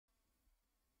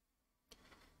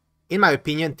In my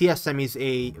opinion, TSM is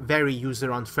a very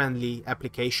user-unfriendly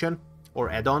application or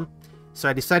add-on. So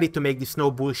I decided to make this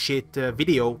no bullshit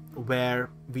video where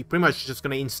we pretty much just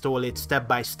gonna install it step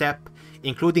by step,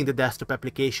 including the desktop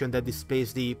application that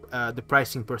displays the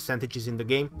pricing percentages in the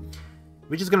game.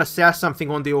 We're just gonna sell something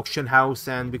on the auction house,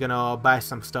 and we're gonna buy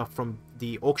some stuff from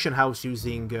the auction house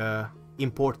using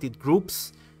imported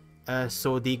groups.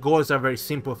 So the goals are very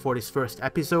simple for this first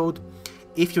episode.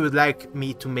 If you would like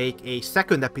me to make a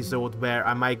second episode where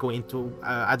I might go into,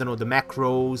 I don't know, the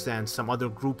macros and some other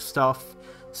group stuff,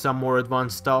 some more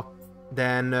advanced stuff,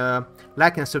 then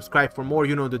like and subscribe for more,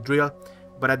 you know the drill.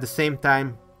 But at the same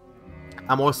time,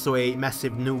 I'm also a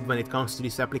massive noob when it comes to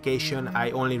this application.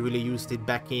 I only really used it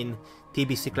back in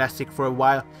TBC Classic for a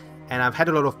while, and I've had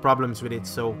a lot of problems with it,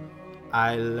 so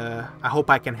I hope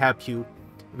I can help you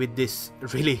with this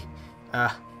really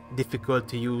difficult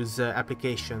to use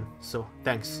application. So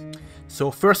thanks.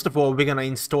 So first of all, we're gonna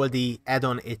install the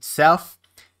add-on itself.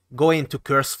 Go into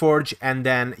CurseForge, and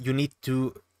then you need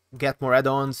to get more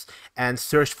add-ons and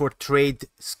search for Trade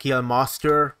Skill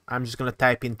Master. I'm just gonna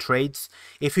type in trades.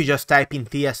 If you just type in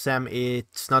TSM,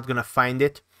 it's not gonna find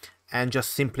it, and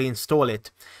just simply install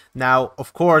it. Now,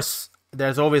 of course,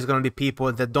 there's always gonna be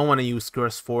people that don't want to use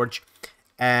CurseForge,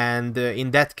 and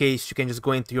in that case, you can just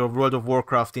go into your World of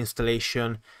Warcraft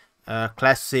installation,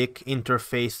 classic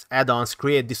interface add-ons,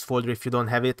 create this folder if you don't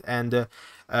have it, and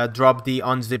drop the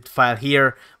unzipped file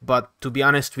here. But to be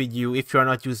honest with you, if you're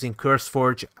not using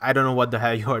CurseForge, I don't know what the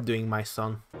hell you are doing, my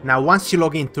son. Now, once you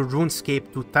log into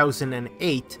RuneScape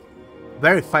 2008,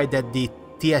 verify that the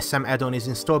TSM add-on is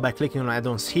installed by clicking on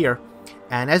add-ons here.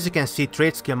 And as you can see,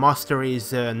 Trade Skill Master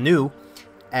is new,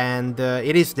 and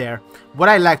it is there. What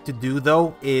I like to do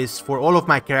though is for all of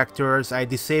my characters, I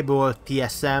disable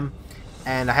TSM,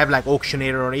 and I have like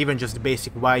Auctioneer, or even just the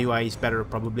basic YUI is better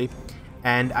probably.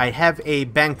 And I have a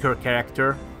banker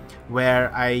character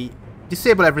where I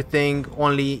disable everything,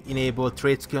 only enable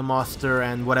Trade Skill Master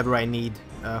and whatever I need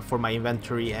for my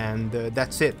inventory, and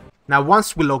that's it. Now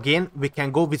once we log in, we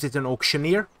can go visit an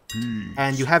auctioneer,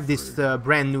 and you have this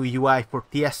brand new UI for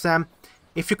TSM.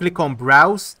 If you click on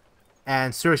browse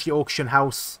and search the auction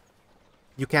house,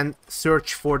 you can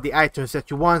search for the items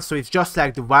that you want. So it's just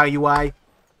like the YUI,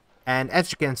 and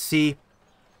as you can see,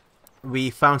 we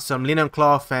found some linen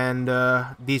cloth, and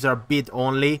these are bid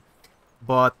only,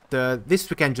 but this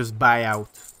we can just buy out.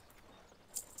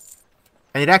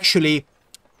 And it actually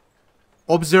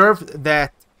observed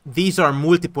that these are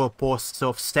multiple posts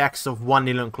of stacks of 1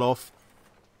 linen cloth.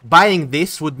 Buying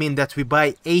this would mean that we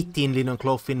buy 18 linen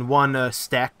cloth in one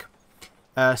stack,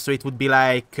 so it would be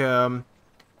like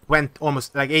went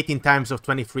almost like 18 times of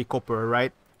 23 copper,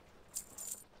 right?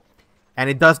 And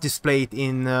it does display it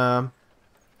in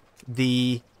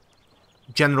the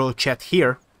general chat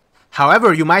here.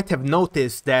 However, you might have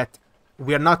noticed that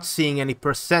we are not seeing any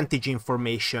percentage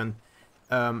information,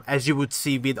 as you would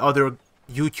see with other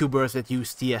YouTubers that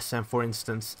use TSM, for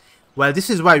instance. Well, this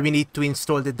is why we need to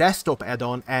install the desktop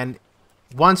add-on, and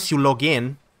once you log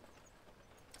in,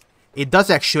 it does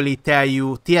actually tell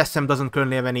you TSM doesn't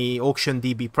currently have any auction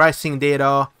DB pricing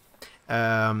data.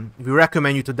 We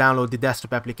recommend you to download the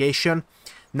desktop application.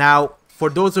 Now, for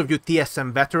those of you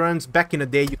TSM veterans, back in the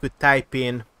day you could type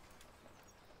in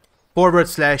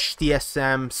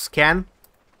 /TSM scan,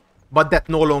 but that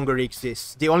no longer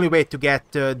exists. The only way to get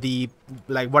the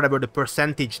whatever the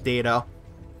percentage data,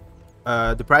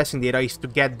 the pricing data, is to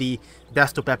get the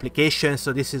desktop application.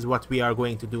 So this is what we are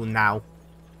going to do now.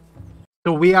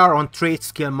 So we are on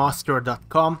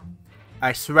tradeskillmaster.com.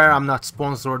 I swear I'm not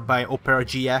sponsored by Opera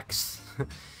GX.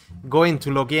 Go in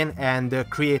to log in and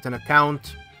create an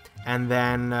account, and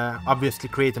then obviously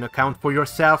create an account for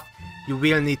yourself. You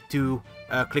will need to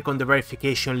click on the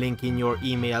verification link in your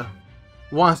email.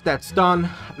 Once that's done,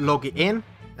 log in.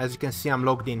 As you can see, I'm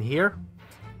logged in here.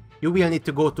 You will need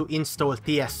to go to install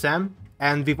TSM,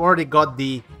 and we've already got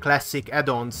the classic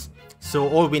add-ons, so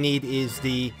all we need is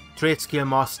the Trade Skill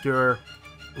Master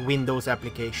Windows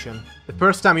application. The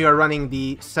first time you are running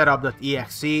the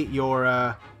setup.exe,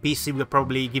 your PC will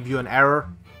probably give you an error,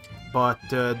 but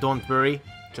don't worry,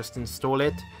 just install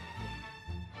it.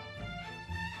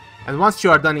 And once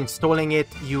you are done installing it,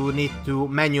 you need to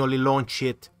manually launch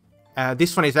it.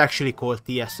 This one is actually called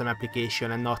TSM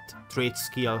application and not Trade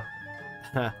Skill.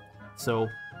 So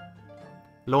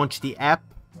launch the app,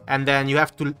 and then you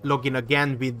have to log in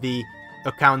again with the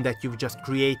account that you've just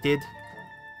created.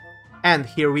 And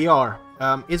here we are.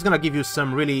 It's gonna give you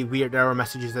some really weird error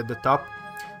messages at the top.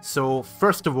 So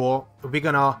first of all, we're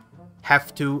gonna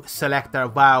have to select our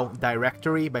WoW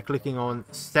directory by clicking on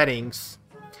settings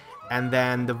and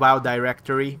then the WoW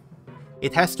directory.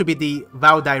 It has to be the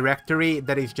WoW directory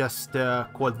that is just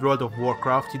called World of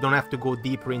Warcraft. You don't have to go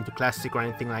deeper into Classic or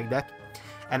anything like that.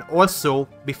 And also,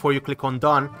 before you click on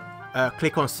Done,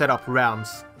 click on Setup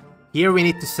Realms. Here we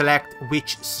need to select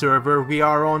which server we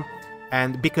are on,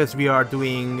 and because we are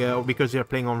doing, because we are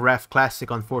playing on Rev Classic,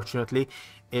 unfortunately,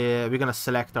 we're gonna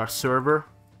select our server.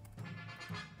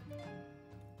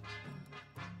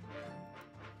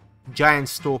 Giant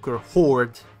Stalker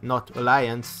Horde, not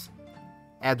Alliance.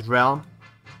 Add realm.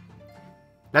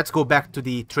 Let's go back to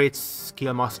the Trade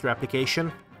Skill Master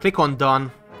application. Click on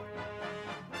Done.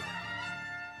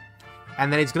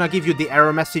 And then it's gonna give you the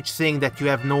error message saying that you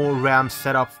have no realm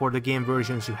set up for the game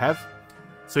versions you have.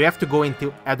 So you have to go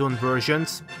into add-on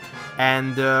versions.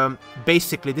 And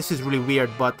basically, this is really weird,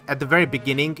 but at the very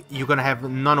beginning, you're gonna have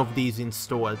none of these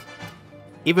installed.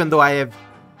 Even though I have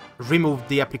removed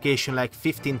the application like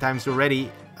 15 times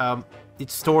already,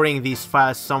 it's storing these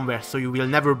files somewhere, so you will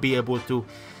never be able to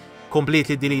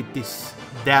completely delete this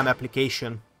damn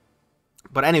application.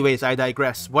 But anyways, I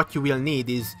digress. What you will need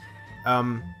is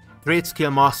Trade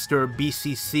Skill Master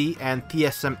BCC and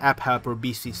TSM App Helper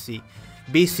BCC.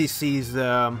 BCC is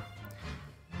the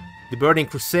Burning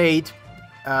Crusade,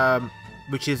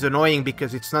 which is annoying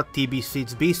because it's not TBC,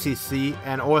 it's BCC,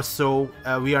 and also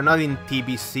we are not in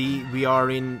TBC, we are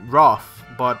in Wrath,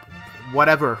 but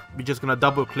whatever, we're just gonna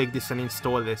double click this and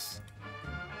install this.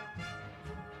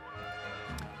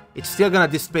 It's still gonna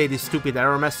display this stupid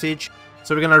error message,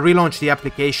 so we're gonna relaunch the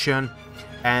application,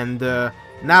 and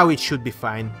now it should be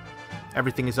fine.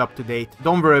 Everything is up to date.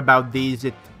 Don't worry about these,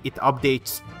 it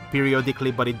updates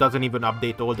periodically, but it doesn't even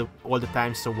update all the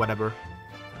time, so whatever.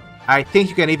 I think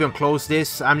you can even close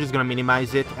this. I'm just gonna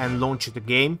minimize it and launch the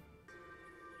game.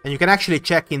 And you can actually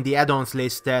check in the add-ons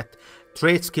list that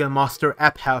Trade Skill Master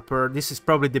App Helper, this is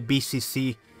probably the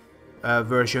BCC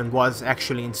version, was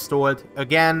actually installed.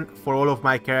 Again, for all of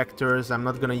my characters, I'm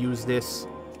not gonna use this.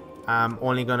 I'm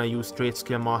only gonna use Trade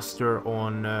Skill Master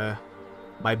on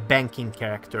my banking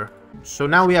character. So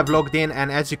now we have logged in,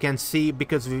 and as you can see,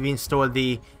 because we've installed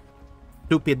the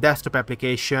stupid desktop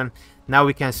application, now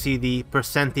we can see the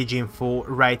percentage info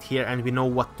right here, and we know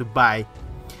what to buy.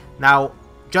 Now,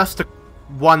 just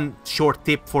one short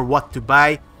tip for what to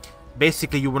buy.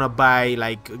 Basically, you want to buy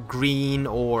like green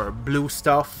or blue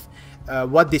stuff.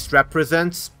 What this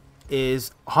represents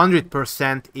is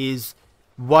 100% is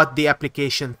what the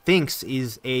application thinks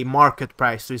is a market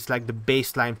price, so it's like the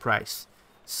baseline price.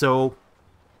 So,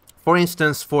 for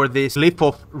instance, for this Leap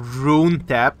of Rune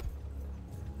tab,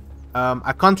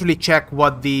 I can't really check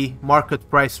what the market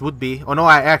price would be. Oh no,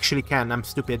 I actually can, I'm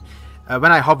stupid.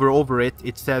 When I hover over it,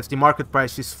 it says the market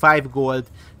price is 5 gold,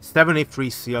 73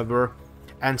 silver.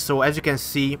 And so as you can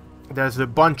see, there's a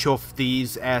bunch of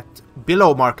these at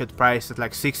below market price, at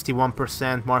like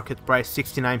 61% market price,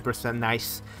 69%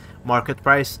 nice market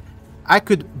price. I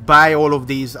could buy all of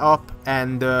these up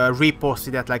and repost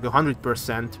it at like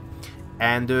 100%.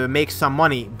 And make some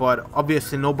money, but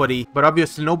obviously nobody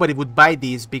would buy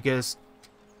these, because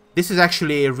this is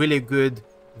actually a really good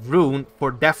rune for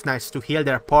Death Knights to heal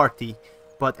their party,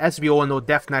 but as we all know,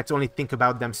 Death Knights only think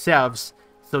about themselves,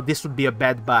 so this would be a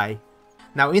bad buy.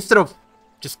 Now, instead of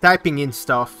just typing in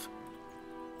stuff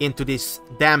into this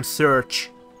damn search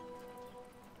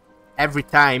every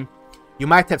time, you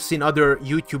might have seen other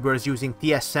YouTubers using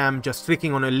TSM, just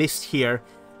clicking on a list here,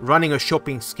 running a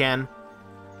shopping scan.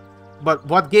 But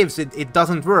what gives? It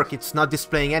doesn't work, it's not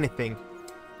displaying anything.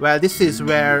 Well, this is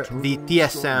where the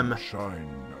TSM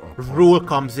rule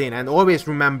comes in, and always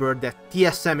remember that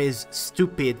TSM is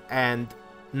stupid and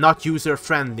not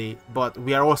user-friendly, but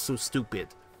we are also stupid.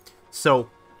 So,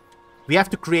 we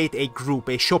have to create a group,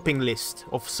 a shopping list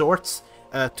of sorts.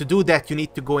 To do that, you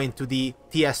need to go into the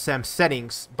TSM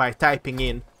settings by typing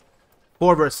in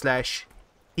 /TSM,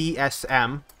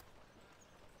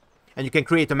 and you can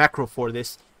create a macro for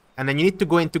this. And then you need to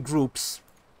go into groups,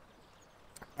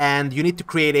 and you need to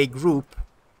create a group.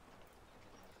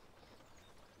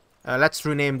 Let's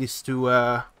rename this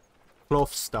to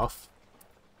cloth stuff.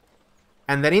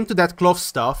 And then into that cloth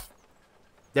stuff,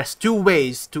 there's two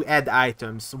ways to add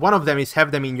items. One of them is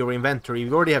have them in your inventory.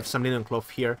 We already have some linen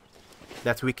cloth here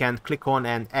that we can click on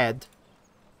and add,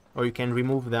 or you can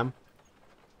remove them.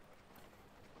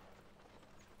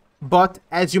 But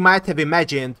as you might have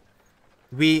imagined,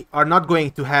 we are not going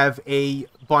to have a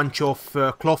bunch of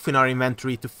cloth in our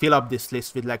inventory to fill up this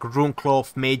list with like rune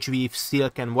cloth, mage weave,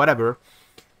 silk and whatever.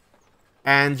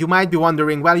 And you might be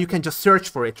wondering, well, you can just search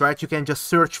for it, right? You can just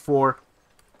search for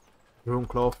rune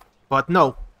cloth. But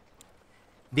no.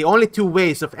 The only two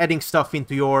ways of adding stuff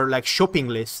into your like shopping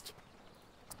list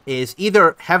is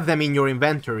either have them in your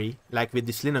inventory, like with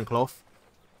this linen cloth,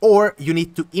 or you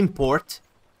need to import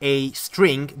a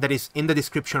string that is in the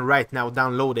description right now,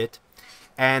 download it,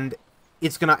 and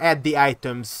it's gonna add the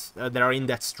items that are in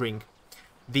that string.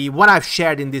 The one I've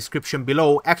shared in the description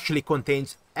below actually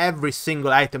contains every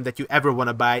single item that you ever want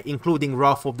to buy, including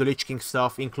Wrath of the Lich King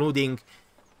stuff, including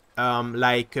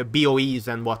like BOEs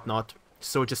and whatnot.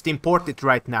 So just import it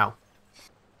right now.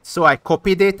 So I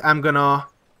copied it, I'm gonna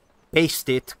paste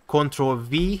it, Ctrl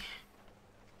V.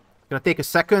 Gonna take a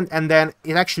second, and then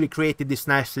it actually created this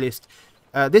nice list.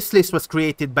 This list was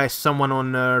created by someone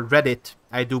on Reddit,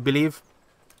 I do believe.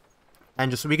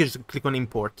 And we can just click on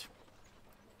import.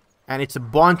 And it's a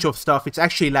bunch of stuff. It's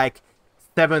actually like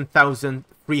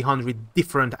 7,300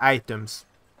 different items.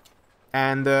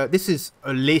 And this is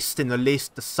a list in a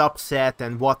list, a subset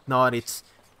and whatnot. It's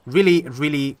really,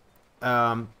 really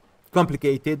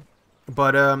complicated.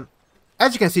 But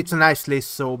as you can see, it's a nice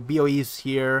list. So BOEs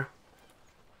here,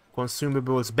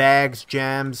 consumables, bags,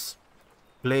 gems,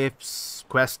 glyphs,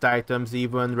 quest items,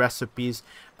 even recipes.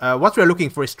 What we're looking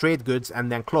for is trade goods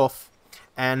and then cloth.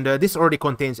 And this already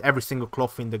contains every single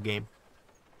cloth in the game.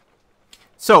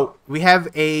 So we have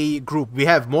a group. We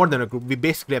have more than a group. We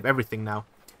basically have everything now.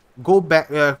 Go back,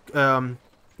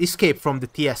 escape from the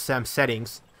TSM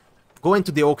settings. Go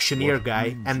into the auctioneer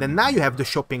guy, and then now you have the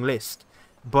shopping list.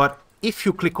 But if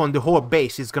you click on the whole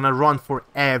base, it's gonna run for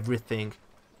everything.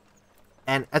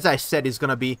 And as I said, it's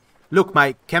gonna be. Look,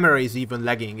 my camera is even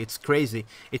lagging. It's crazy.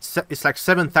 It's like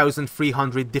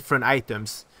 7,300 different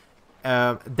items.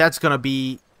 That's gonna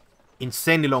be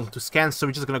insanely long to scan, so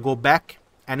we're just gonna go back,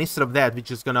 and instead of that we're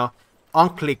just gonna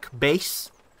unclick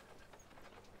base,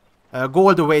 go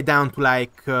all the way down to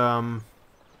like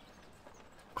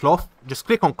cloth. Just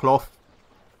click on cloth,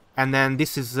 and then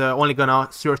this is only gonna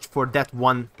search for that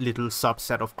one little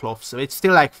subset of cloth. So it's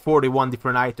still like 41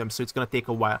 different items, so it's gonna take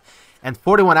a while. And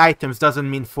 41 items doesn't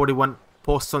mean 41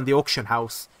 posts on the auction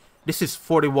house. This is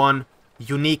 41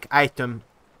 unique item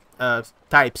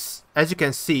types. As you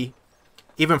can see,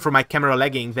 even from my camera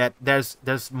lagging, that there's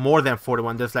more than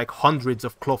 41. There's like hundreds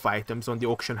of cloth items on the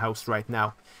auction house right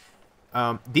now.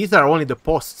 These are only the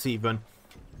posts even.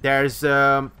 There's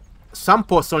some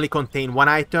posts only contain one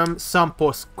item, some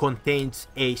posts contains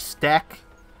a stack.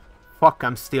 Fuck,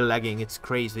 I'm still lagging, it's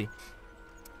crazy.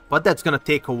 But that's gonna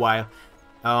take a while.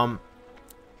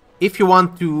 If you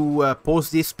want to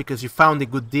post this because you found a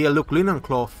good deal, look, linen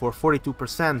cloth for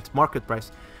 42% market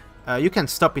price. You can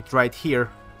stop it right here.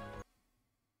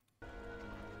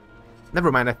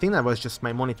 Never mind, I think that was just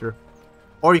my monitor.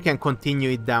 Or you can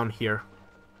continue it down here.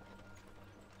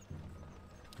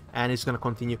 And it's gonna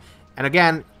continue. And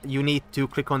again, you need to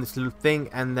click on this little thing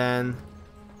and then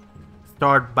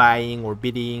start buying or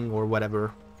bidding or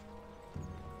whatever.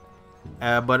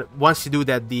 But once you do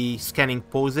that, the scanning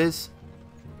pauses.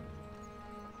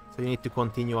 So you need to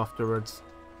continue afterwards.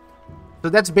 So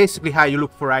that's basically how you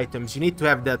look for items. You need to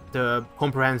have that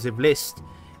comprehensive list,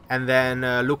 and then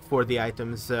look for the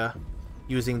items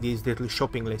using these little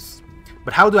shopping lists.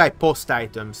 But how do I post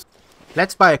items?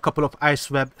 Let's buy a couple of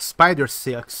Iceweb spider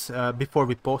silks before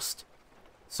we post.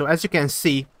 So as you can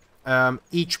see,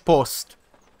 each post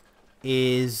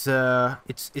is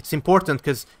it's important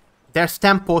because there's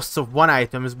 10 posts of one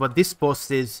items, but this post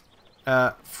is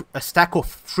a stack of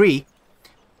 3.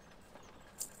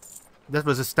 That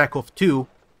was a stack of 2.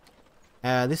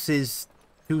 This is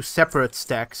 2 separate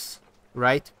stacks,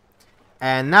 right?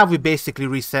 And now we basically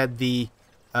reset the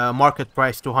market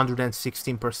price to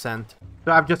 116%.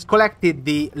 So I've just collected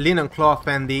the linen cloth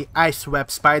and the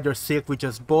Iceweb spider silk we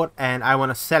just bought, and I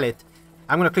want to sell it.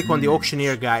 I'm going to click on the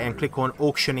auctioneer guy and click on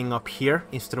auctioning up here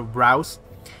instead of browse.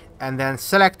 And then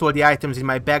select all the items in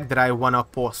my bag that I want to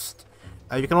post.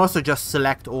 You can also just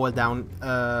select all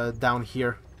down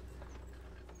here.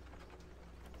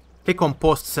 Click on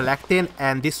post selecting,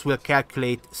 and this will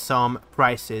calculate some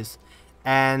prices.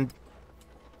 And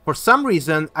for some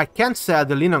reason I can't sell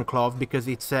the linen cloth because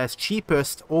it says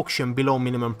cheapest auction below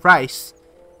minimum price.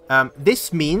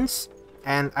 This means,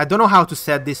 and I don't know how to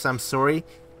set this, I'm sorry,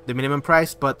 the minimum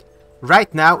price, but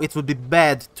right now it would be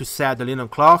bad to sell the linen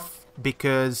cloth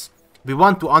because we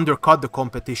want to undercut the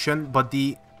competition, but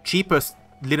the cheapest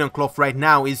linen cloth right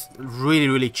now is really,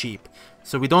 really cheap.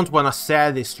 So we don't want to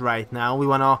sell this right now. We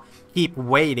want to keep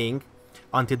waiting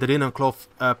until the linen cloth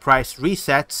price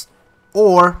resets,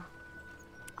 or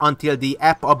until the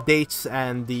app updates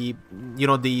and the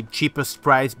cheapest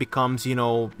price becomes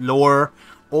lower,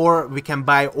 or we can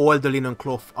buy all the linen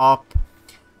cloth up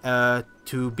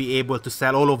to be able to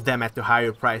sell all of them at a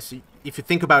higher price. If you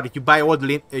think about it, you buy all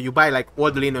the like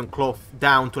all the linen cloth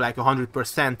down to like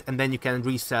 100%, and then you can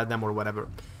resell them or whatever.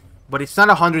 But it's not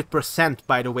 100%,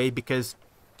 by the way, because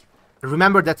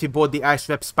Remember that we bought the Ice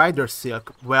Web Spider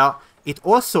Silk? Well, it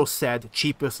also said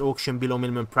cheapest auction below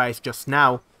minimum price just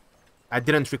now. I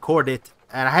didn't record it,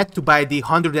 and I had to buy the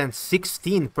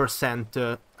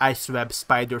 116% Ice Web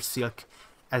Spider Silk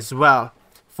as well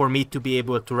for me to be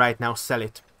able to right now sell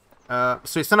it.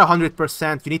 So it's not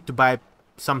 100%, you need to buy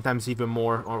sometimes even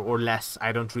more or less,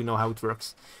 I don't really know how it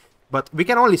works. But we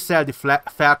can only sell the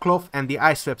Faircloth and the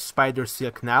Ice Web Spider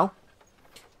Silk now.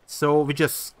 So we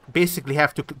just basically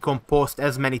have to post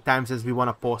as many times as we want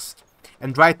to post.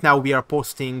 And right now we are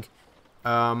posting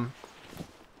one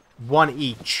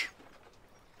each.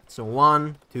 So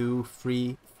 1, 2,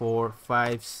 3, 4,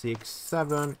 5, 6,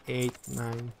 7, 8,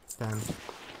 9, 10.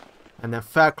 And then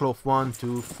Faircloth 1,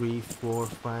 2, 3, 4,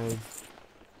 5.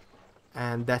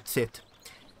 And that's it.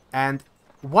 And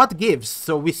what gives?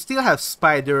 So we still have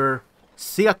Spider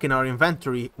Silk in our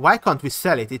inventory. Why can't we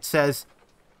sell it? It says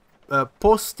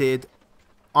posted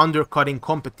undercutting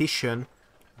competition.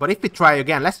 But if we try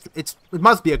again, it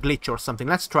must be a glitch or something.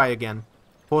 Let's try again.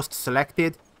 Post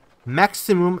selected.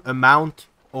 Maximum amount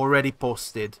already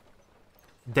posted.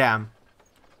 Damn.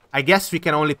 I guess we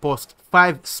can only post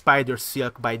 5 Spider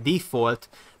Silk by default,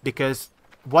 because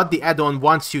what the add-on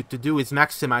wants you to do is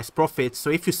maximize profits. So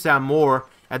if you sell more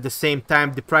at the same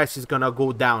time, the price is gonna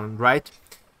go down, right?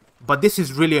 But this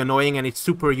is really annoying and it's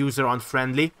super user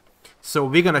unfriendly. So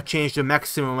we're gonna change the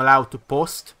maximum allowed to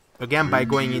post again by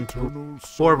going into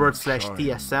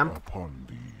 /TSM.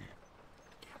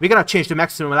 We're gonna change the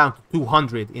maximum allowed to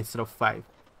 200 instead of 5.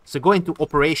 So go into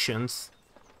operations,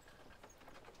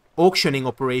 auctioning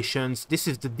operations. This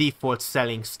is the default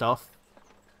selling stuff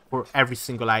for every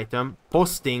single item.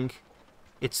 Posting,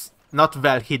 it's not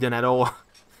well hidden at all,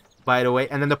 by the way.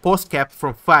 And then the post cap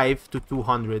from 5 to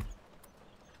 200.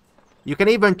 You can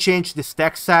even change the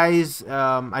stack size.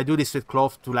 I do this with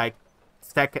cloth to like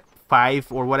stack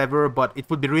 5 or whatever, but it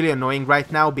would be really annoying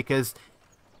right now because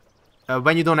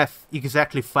when you don't have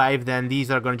exactly 5, then these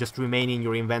are going to just remain in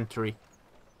your inventory.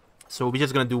 So we're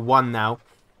just going to do 1 now.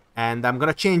 And I'm going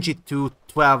to change it to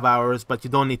 12 hours, but you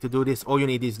don't need to do this. All you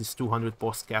need is this 200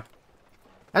 post cap.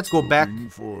 Let's go back.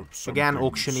 Again,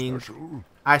 auctioning. Special.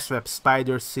 Ice Web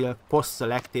Spider Silk, post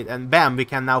selected. And bam, we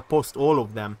can now post all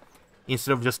of them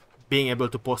instead of just being able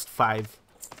to post 5.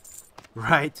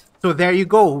 Right. So there you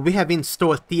go. We have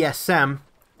installed TSM.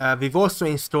 We've also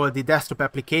installed the desktop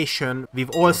application.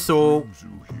 We've also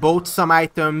bought some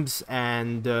items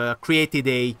and created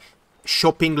a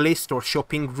shopping list or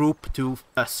shopping group to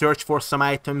search for some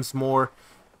items more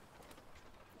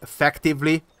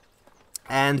effectively.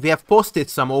 And we have posted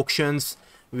some auctions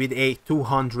with a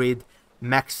 200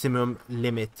 maximum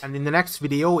limit. And in the next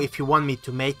video, if you want me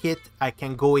to make it, I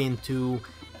can go into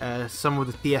some of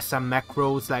the TSM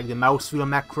macros, like the mouse wheel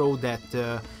macro that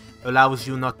allows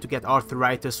you not to get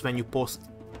arthritis when you post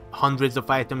hundreds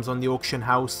of items on the auction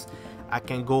house. I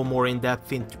can go more in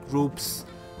depth into groups.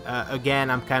 Again,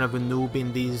 I'm kind of a noob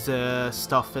in these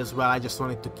stuff as well. I just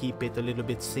wanted to keep it a little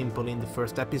bit simple in the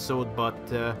first episode, but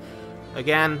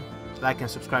again, like and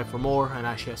subscribe for more, and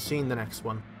I shall see you in the next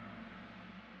one.